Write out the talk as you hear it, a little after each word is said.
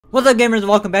What's up, gamers?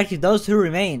 Welcome back to Those Who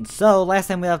Remain. So, last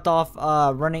time we left off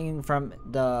running from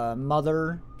the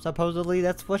mother, supposedly.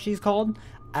 That's what she's called?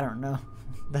 I don't know.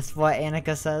 That's what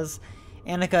Annika says.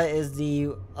 Annika is the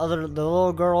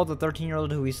little girl, the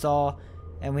 13-year-old who we saw,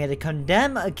 and we had to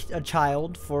condemn a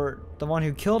child for the one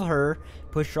who killed her,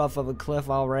 pushed her off of a cliff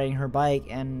while riding her bike,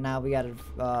 and now we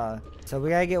gotta, so we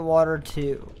gotta get water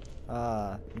to,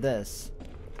 this.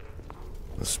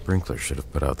 The sprinkler should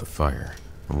have put out the fire.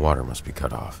 The water must be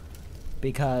cut off.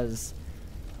 Because,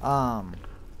 we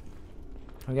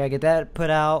gotta get that put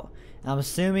out. I'm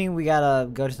assuming we gotta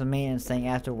go to the maintenance thing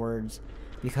afterwards,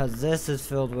 because this is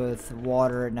filled with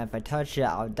water, and if I touch it,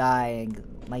 I'll die. And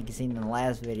like you seen in the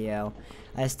last video,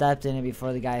 I stepped in it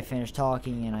before the guy finished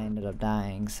talking, and I ended up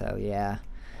dying. So yeah,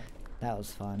 that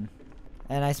was fun.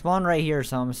 And I spawned right here,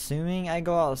 so I'm assuming I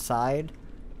go outside.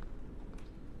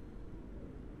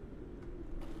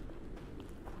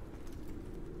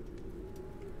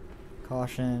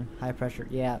 Caution, high pressure,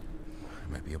 yeah.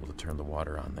 I might be able to turn the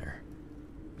water on there.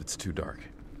 But it's too dark.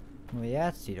 Well, yeah,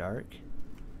 it's too dark.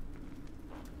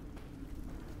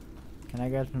 Can I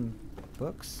grab some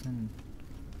books and...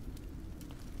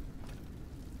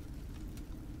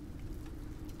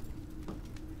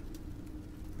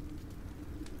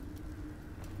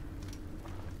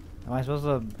 Am I supposed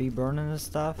to be burning this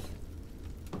stuff?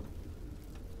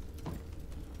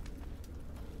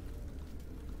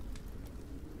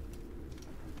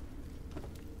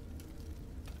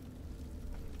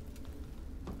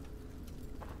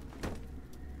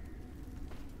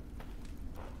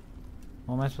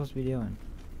 What am I supposed to be doing?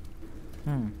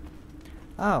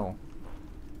 Oh.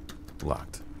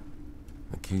 Locked.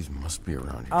 The keys must be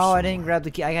around here Oh, somewhere. I didn't grab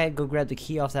the key. I gotta go grab the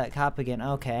key off that cop again.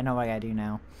 Okay, I know what I gotta do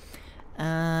now.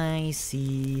 I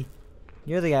see.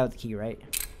 You're the guy with the key, right?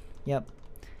 Yep.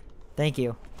 Thank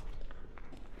you.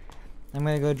 I'm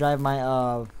gonna go drive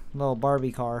my little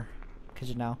Barbie car. 'Cause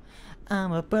you know,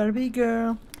 I'm a Barbie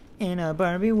girl in a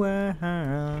Barbie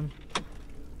world.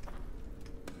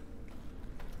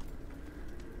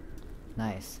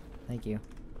 Nice. Thank you.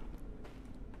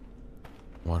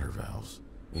 Water valves.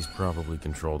 These probably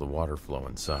control the water flow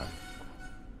inside.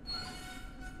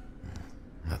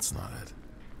 That's not it.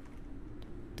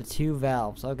 The two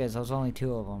valves. Okay, so there's only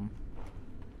two of them.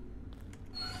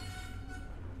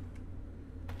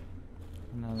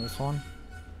 No, this one?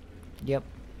 Yep.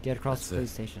 Get across That's the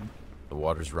police it. station. The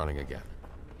water's running again.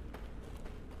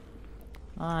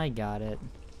 I got it.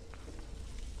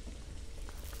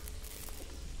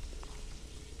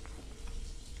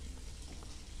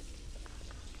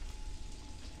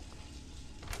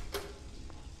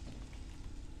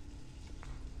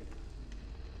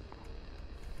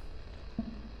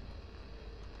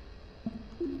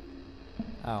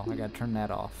 Oh, I gotta turn that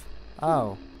off.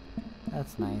 Oh,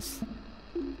 that's nice.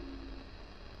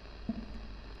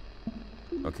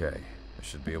 Okay, I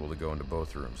should be able to go into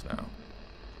both rooms now.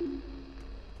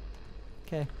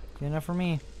 Okay, good enough for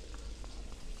me.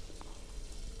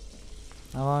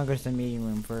 I wanna go to the meeting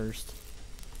room first.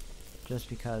 Just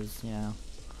because, you know.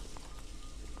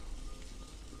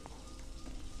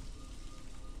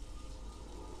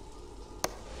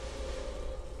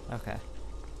 Okay.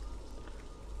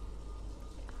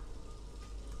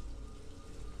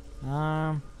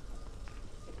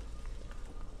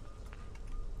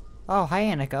 Oh, hi,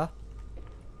 Annika.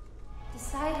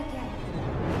 Decide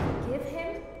again. Forgive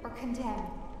him or condemn.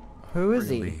 Who is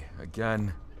he? Really?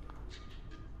 Again?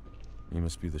 You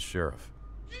must be the sheriff.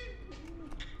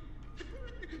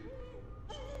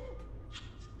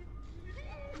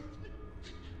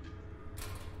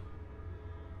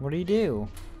 What do you do?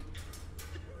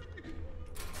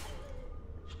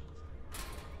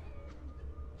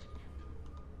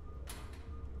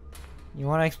 You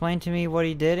want to explain to me what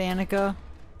he did, Annika?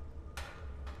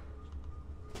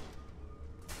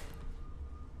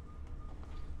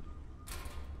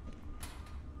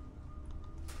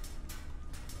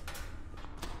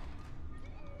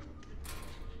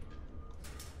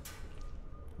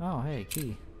 Oh, hey,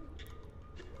 key.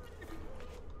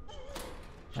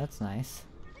 That's nice.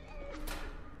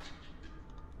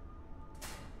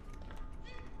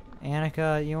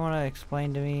 Annika, you want to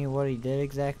explain to me what he did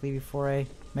exactly before I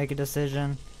make a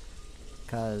decision?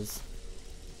 'Cause...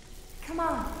 Come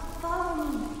on, follow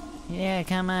me. Yeah,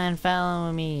 come on,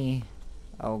 follow me.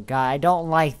 Oh god, I don't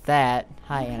like that.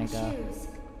 Hi, You can Annika. choose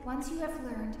once you have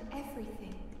learned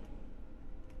everything.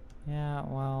 Yeah,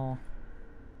 well...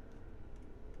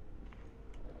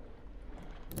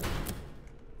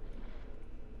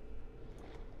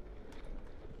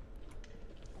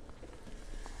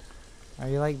 Are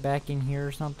you like back in here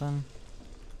or something?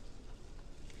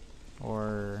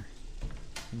 Or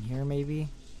in here maybe?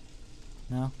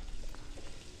 No?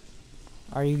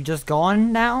 Are you just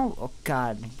gone now? Oh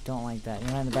god, don't like that.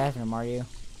 You're not in the bathroom, are you?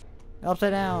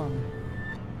 Upside down.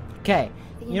 Okay.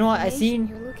 You know what? I seen.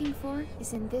 You're looking for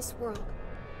is in this world.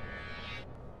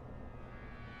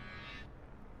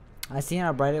 I seen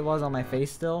how bright it was on my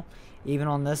face still, even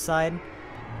on this side.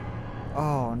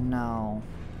 Oh no.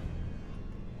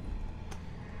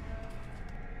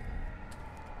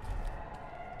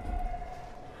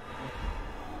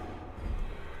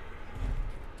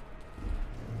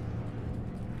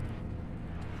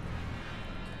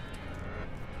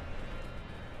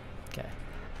 Okay,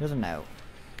 here's a note.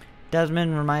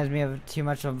 Desmond reminds me of too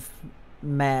much of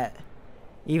Matt.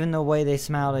 Even the way they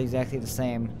smiled exactly the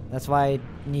same. That's why I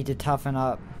need to toughen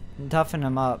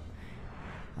him up.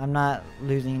 I'm not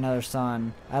losing another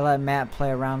son. I let Matt play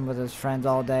around with his friends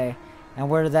all day. And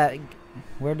where did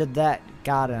that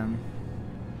got him?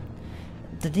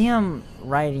 The damn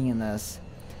writing in this.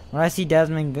 When I see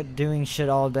Desmond doing shit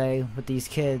all day with these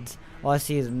kids, all I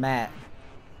see is Matt.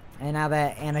 And now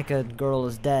that Annika girl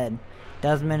is dead.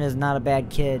 Desmond is not a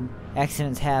bad kid.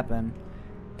 Accidents happen.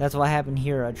 That's what happened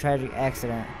here, a tragic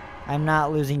accident. I'm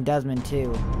not losing Desmond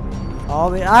too.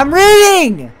 I'm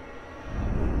reading!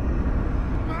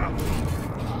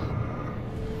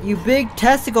 You big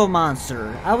testicle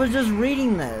monster. I was just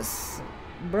reading this.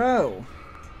 Bro.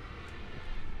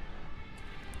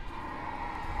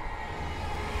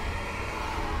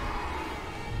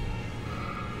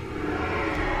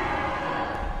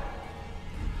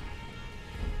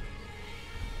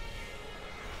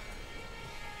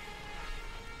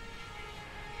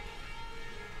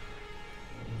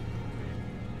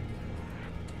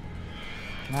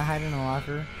 Can I hide in the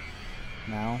locker?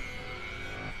 No.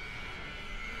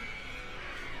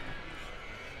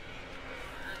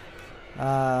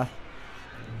 I'm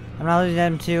not losing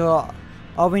them too.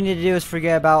 All we need to do is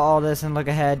forget about all this and look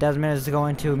ahead. Desmond is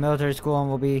going to military school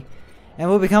and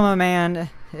will become a man.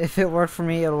 If it worked for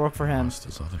me, it'll work for him. Lost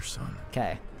his other son.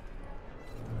 Okay.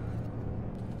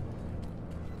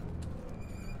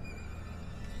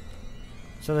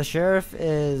 So the sheriff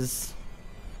is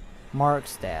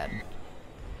Mark's dad.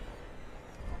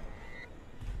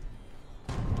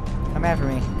 Come after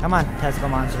me. Come on, testicle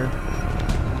monster.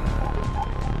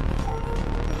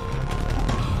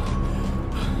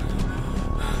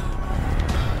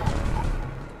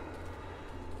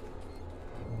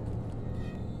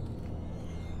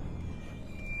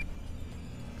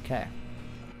 Okay.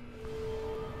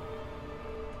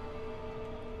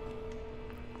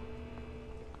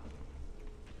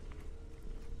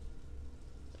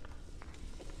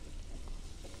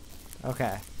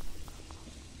 Okay.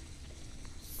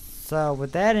 So,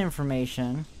 with that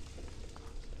information,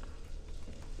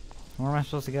 where am I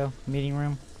supposed to go? Meeting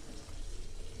room?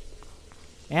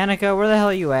 Annika, where the hell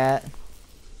are you at?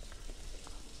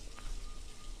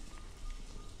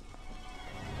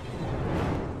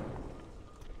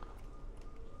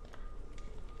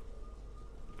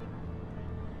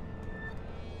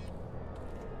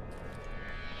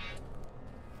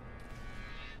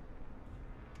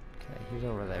 Okay, he's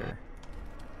over there.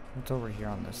 What's over here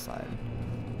on this side?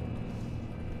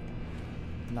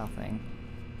 Nothing.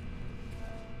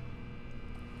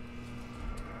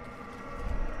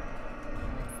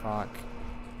 Fuck.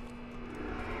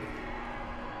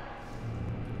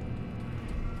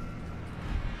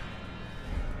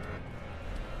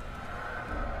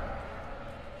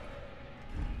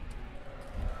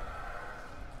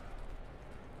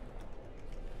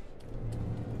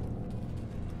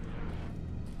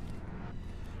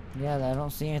 Yeah, I don't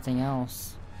see anything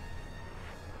else.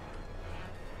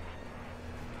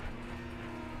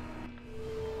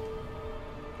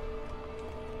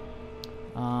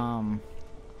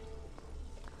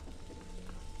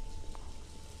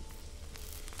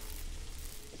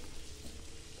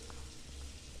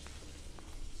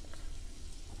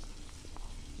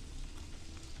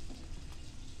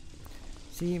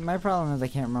 See, my problem is I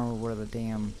can't remember where the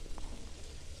damn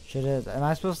shit is. Am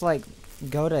I supposed to, like,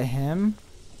 go to him?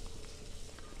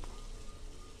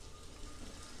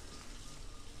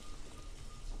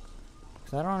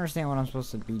 Because I don't understand what I'm supposed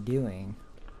to be doing.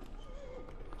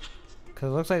 Because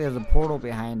it looks like there's a portal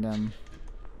behind him.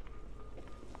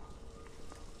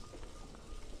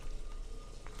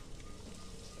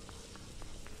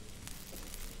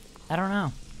 I don't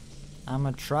know. I'm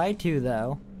gonna try to,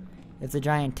 though. If the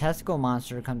giant testicle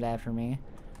monster comes after me,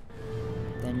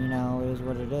 then you know it is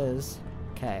what it is.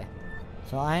 Okay.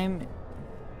 So I'm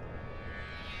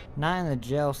not in the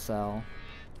jail cell.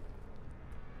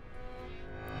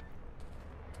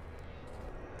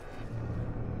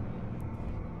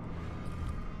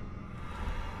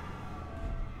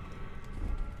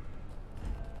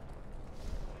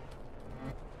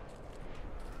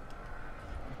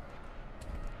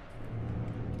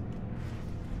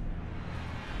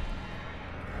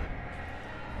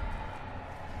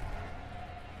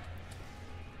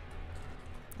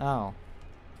 Oh.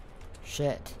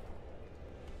 Shit.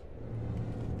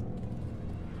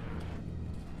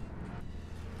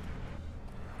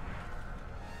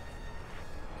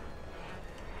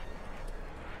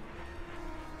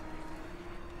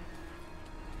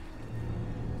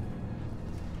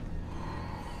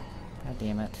 God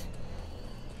damn it.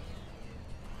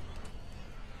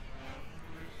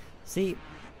 See,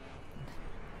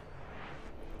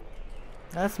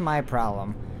 that's my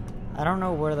problem. I don't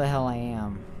know where the hell I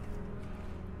am.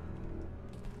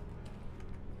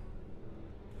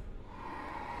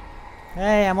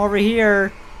 Hey, I'm over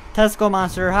here. Tesco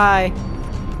monster, hi.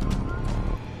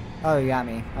 Oh, you got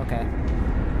me. Okay.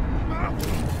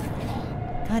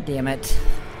 God damn it.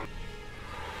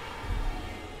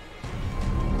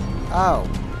 Oh.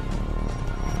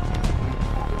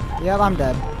 Yep, I'm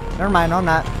dead. Never mind, no, I'm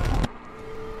not.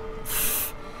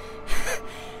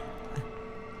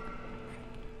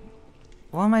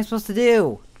 What am I supposed to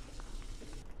do?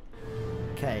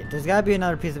 Okay, there's gotta be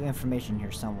another piece of information here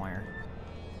somewhere.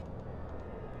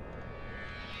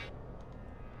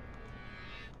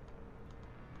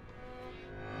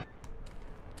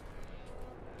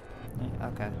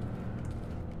 Okay.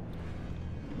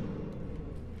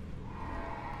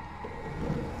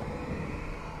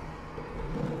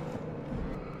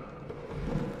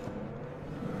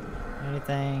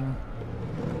 Anything?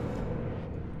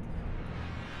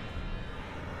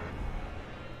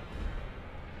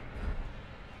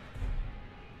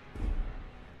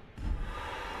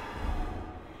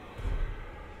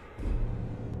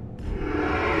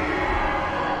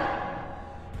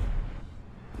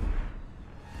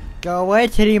 Go away,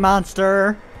 titty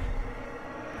monster!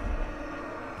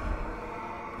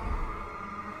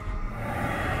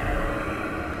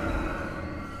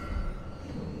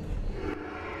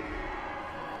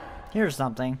 Here's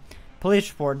something.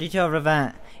 Police report, detail of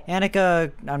event.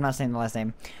 Annika, I'm not saying the last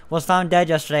name, was found dead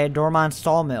yesterday at Dormont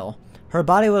Sawmill. Her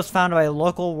body was found by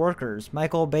local workers,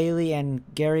 Michael Bailey and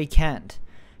Gary Kent.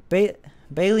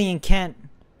 Bailey and Kent,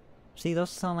 see, those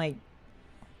sound like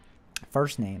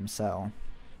first names, so.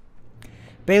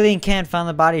 Bailey and Kent found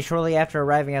the body shortly after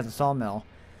arriving at the sawmill.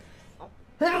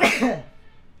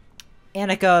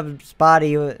 Annika's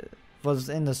body was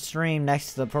in the stream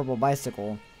next to the purple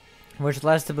bicycle, which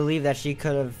led us to believe that she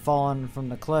could have fallen from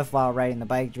the cliff while riding the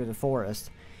bike through the forest.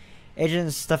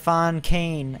 Agent Stefan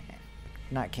Crane,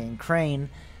 I'm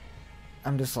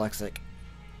dyslexic.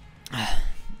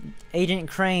 Agent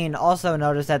Crane also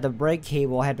noticed that the brake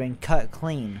cable had been cut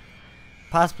clean,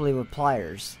 possibly with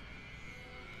pliers.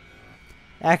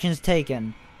 Actions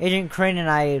taken. Agent Crane and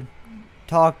I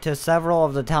talked to several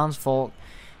of the townsfolk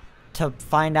to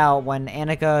find out when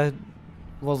Annika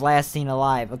was last seen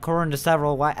alive. According to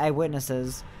several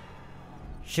eyewitnesses,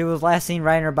 she was last seen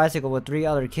riding her bicycle with 3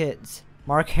 other kids.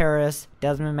 Mark Harris,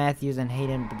 Desmond Matthews, and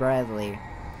Hayden Bradley.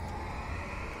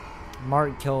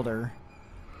 Mark killed her.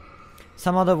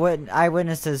 Some of the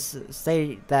eyewitnesses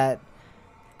state that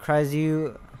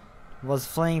Krzyzewski was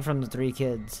fleeing from the 3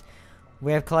 kids.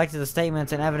 We have collected the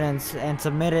statements and evidence and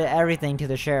submitted everything to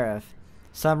the sheriff.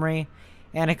 Summary: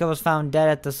 Annika was found dead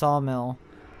at the sawmill.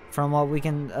 From what we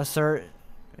can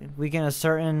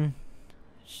ascertain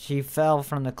she fell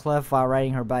from the cliff while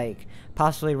riding her bike,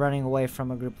 possibly running away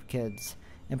from a group of kids.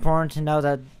 Important to know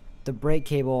that the brake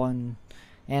cable on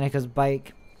Annika's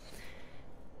bike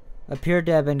appeared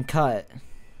to have been cut.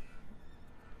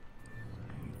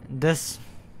 This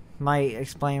might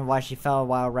explain why she fell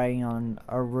while riding on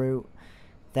a route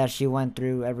that she went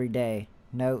through every day.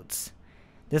 Notes: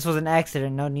 this was an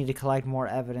accident. No need to collect more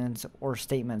evidence or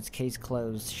statements. Case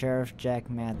closed. Sheriff Jack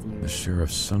Matthews. The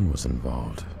sheriff's son was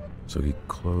involved, so he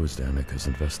closed Annika's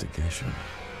investigation.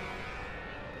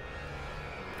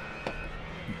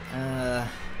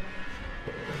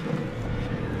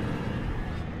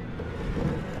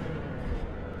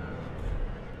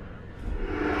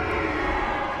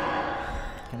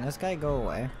 Can this guy go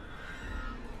away?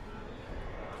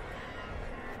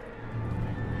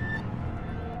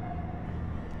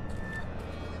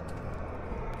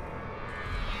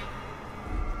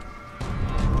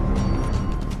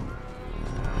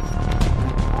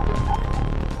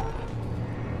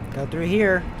 Go through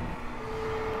here.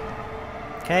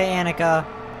 Okay, Annika.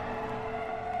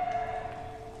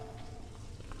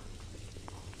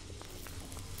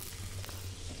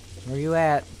 Where you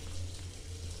at?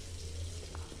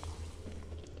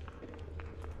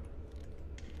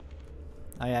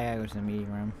 Oh yeah, I gotta go to the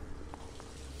meeting room.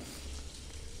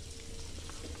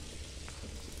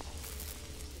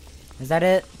 Is that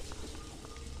it?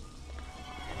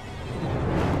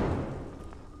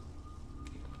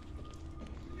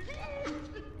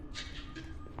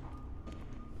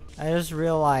 I just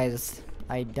realized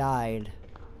I died.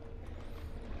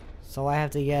 So I have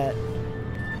to get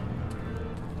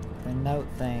the note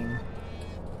thing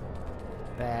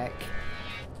back.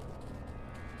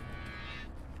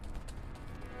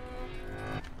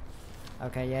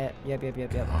 Okay, yeah, yep.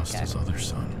 Lost Okay. his other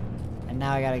son. And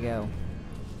now I gotta go.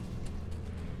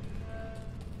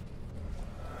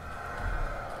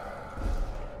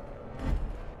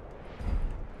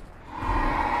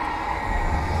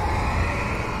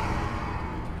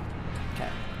 Okay,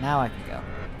 now I can go.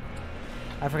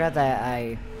 I forgot that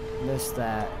I missed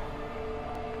that.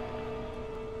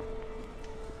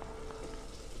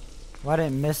 Well, I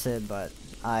didn't miss it, but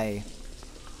I,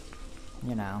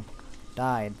 you know,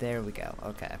 died. There we go.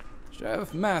 Okay.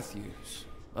 Sheriff Matthews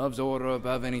loves order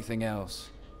above anything else.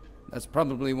 That's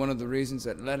probably one of the reasons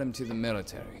that led him to the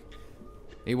military.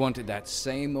 He wanted that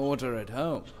same order at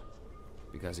home,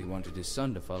 because he wanted his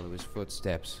son to follow his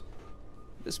footsteps.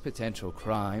 This potential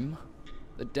crime,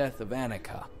 the death of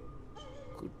Annika,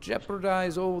 could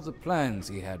jeopardize all the plans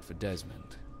he had for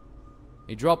Desmond.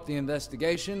 He dropped the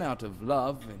investigation out of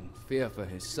love and fear for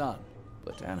his son,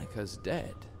 but Annika's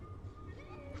dead.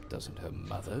 Doesn't her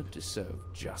mother deserve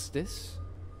justice?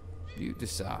 You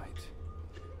decide.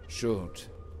 Should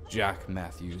Jack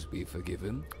Matthews be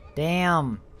forgiven?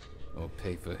 Damn. Or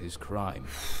pay for his crime?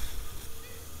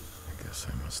 I guess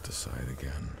I must decide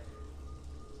again.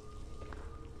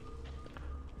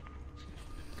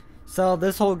 So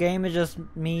this whole game is just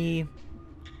me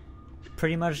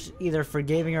pretty much either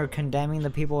forgiving or condemning the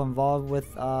people involved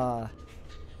with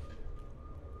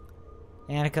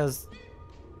Annika's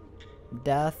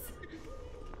death.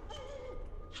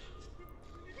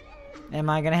 Am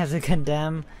I gonna have to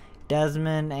condemn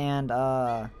Desmond and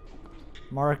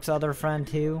Mark's other friend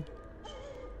too?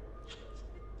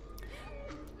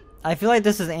 I feel like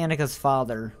this is Annika's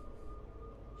father.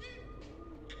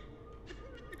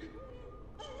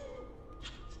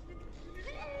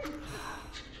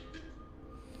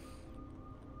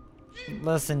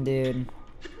 Listen, dude.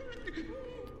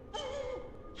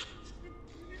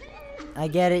 I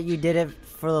get it, you did it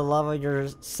for the love of your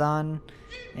son,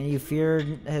 and you feared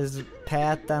his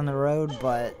path down the road,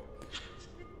 but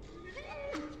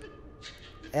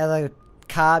as a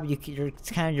cop,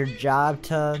 it's kind of your job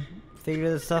to figure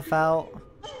this stuff out.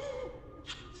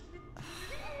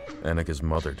 Annika's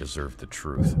mother deserved the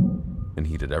truth, and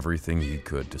he did everything he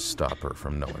could to stop her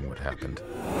from knowing what happened.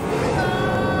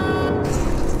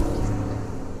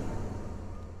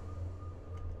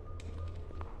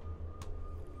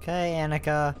 Okay,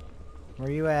 Annika, where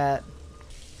you at?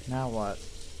 Now what?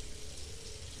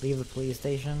 Leave the police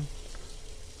station?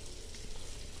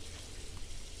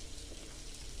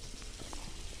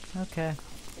 Okay.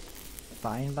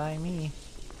 Fine by me.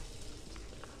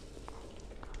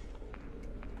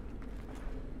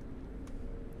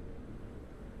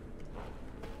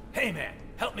 Hey man,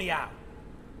 help me out.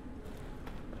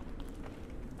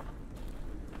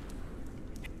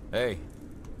 Hey,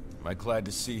 am I glad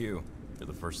to see you? You're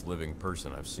the first living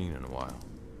person I've seen in a while.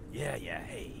 Yeah,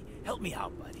 hey, help me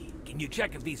out, buddy. Can you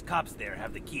check if these cops there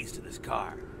have the keys to this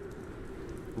car?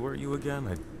 Who are you again?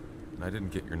 I didn't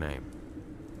get your name.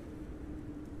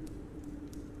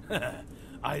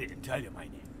 I didn't tell you my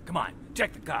name. Come on,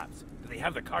 check the cops. Do they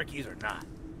have the car keys or not?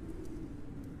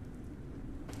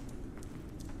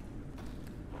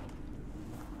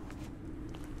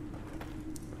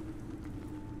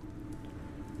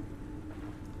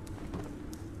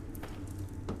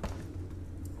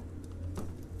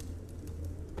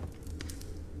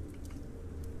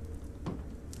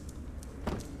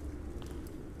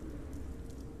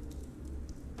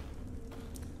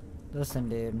 Listen,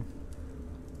 dude.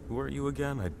 Who are you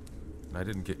again? I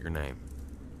didn't get your name.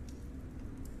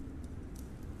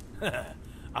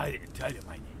 I didn't tell you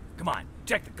my name. Come on,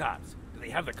 check the cops. Do they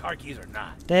have the car keys or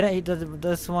not?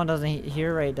 This one doesn't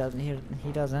hear right, doesn't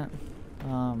he doesn't.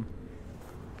 No.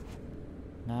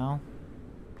 I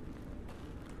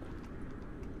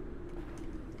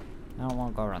don't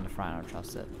want to go around the front, I don't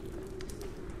trust it.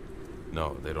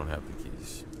 No, they don't have the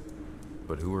keys.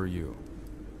 But who are you?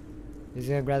 He's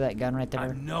gonna grab that gun right there.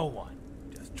 I'm no one.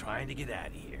 Just trying to get out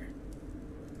of here.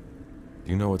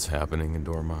 Do you know what's happening in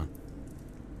Dormont?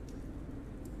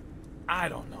 I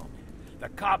don't know, man. The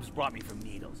cops brought me from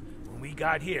Needles. When we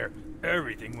got here,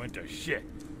 everything went to shit.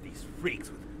 These freaks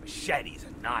with machetes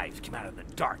and knives came out of the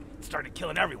dark and started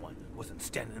killing everyone. Wasn't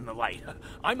standing in the light.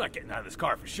 I'm not getting out of this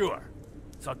car for sure.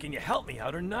 So can you help me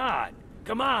out or not?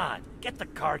 Come on, get the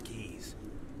car keys.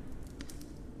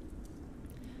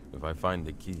 If I find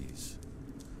the keys,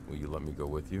 will you let me go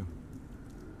with you?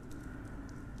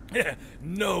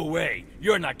 No way.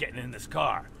 You're not getting in this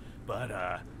car.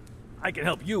 But, I can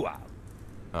help you out.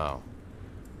 Oh.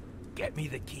 Get me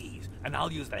the keys, and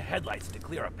I'll use the headlights to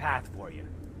clear a path for you.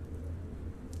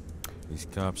 These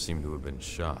cops seem to have been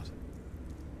shot.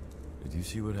 Did you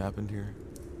see what happened here?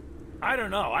 I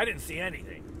don't know. I didn't see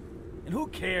anything. And who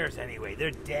cares anyway?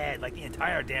 They're dead, like the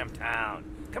entire damn town.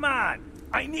 Come on!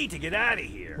 I need to get out of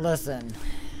here. Listen,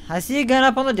 I see a gun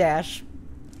up on the dash.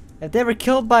 If they were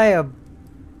killed by a...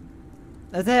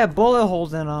 If they had bullet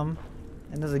holes in them,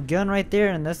 and there's a gun right there,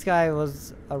 and this guy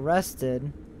was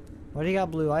arrested... Why do you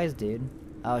got blue eyes, dude?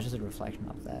 Oh, it's just a reflection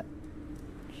of that.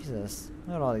 Jesus.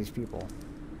 Look at all these people.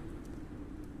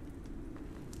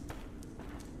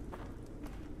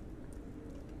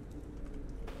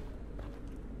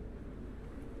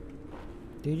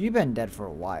 Dude, you've been dead for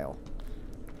a while.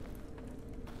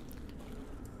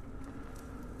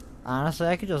 Honestly,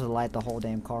 I could just light the whole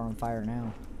damn car on fire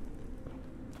now.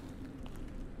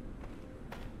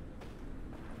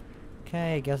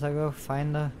 Okay, guess I'll go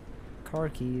find the car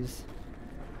keys.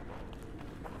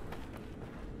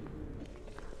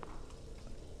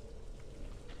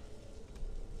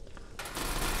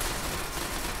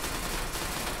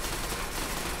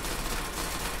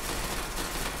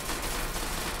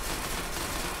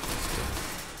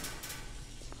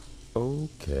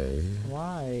 Okay.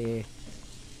 Why?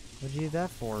 What'd you do that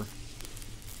for?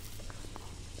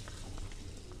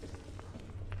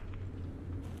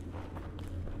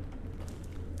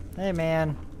 Hey,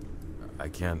 man. I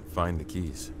can't find the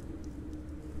keys.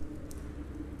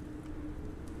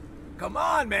 Come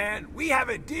on, man. We have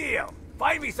a deal.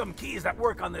 Find me some keys that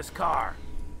work on this car.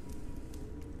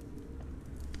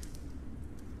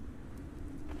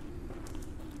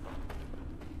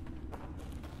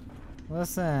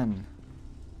 Listen.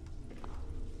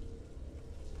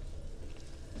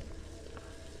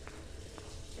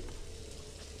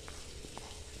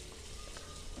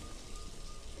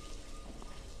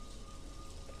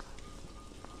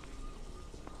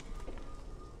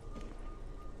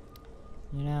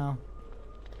 You know,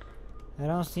 I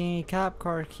don't see any cop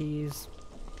car keys.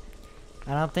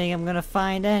 I don't think I'm gonna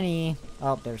find any.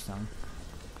 Oh, there's some.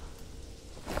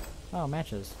 Oh,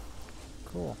 matches.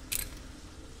 Cool.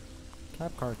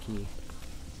 Cop car key.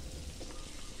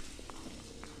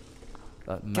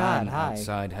 That man God, hi.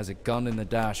 outside has a gun in the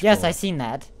dashboard. Yes, I seen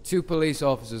that. 2 police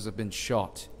officers have been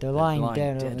shot. They're lying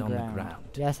dead on the ground.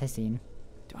 Yes, I seen.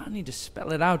 Do I need to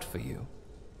spell it out for you?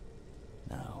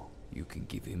 Now, you can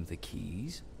give him the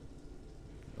keys,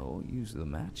 or use the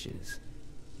matches.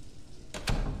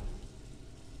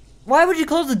 Why would you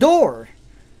close the door?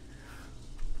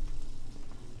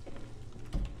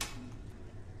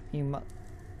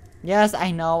 Yes,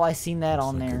 I know. I seen that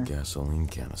on Looks like there. a gasoline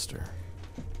canister.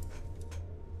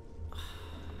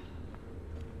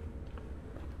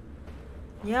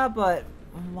 Yeah, but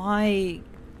why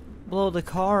blow the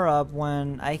car up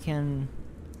when I can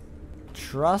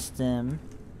trust him?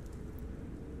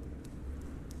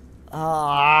 I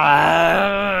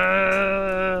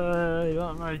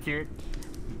don't like it.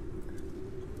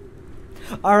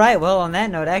 Alright, well, on that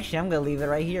note, actually, I'm going to leave it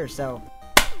right here, so...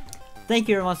 Thank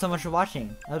you everyone so much for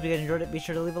watching. I hope you guys enjoyed it. Be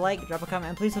sure to leave a like, drop a comment,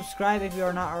 and please subscribe if you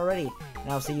are not already. And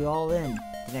I'll see you all in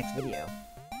the next video.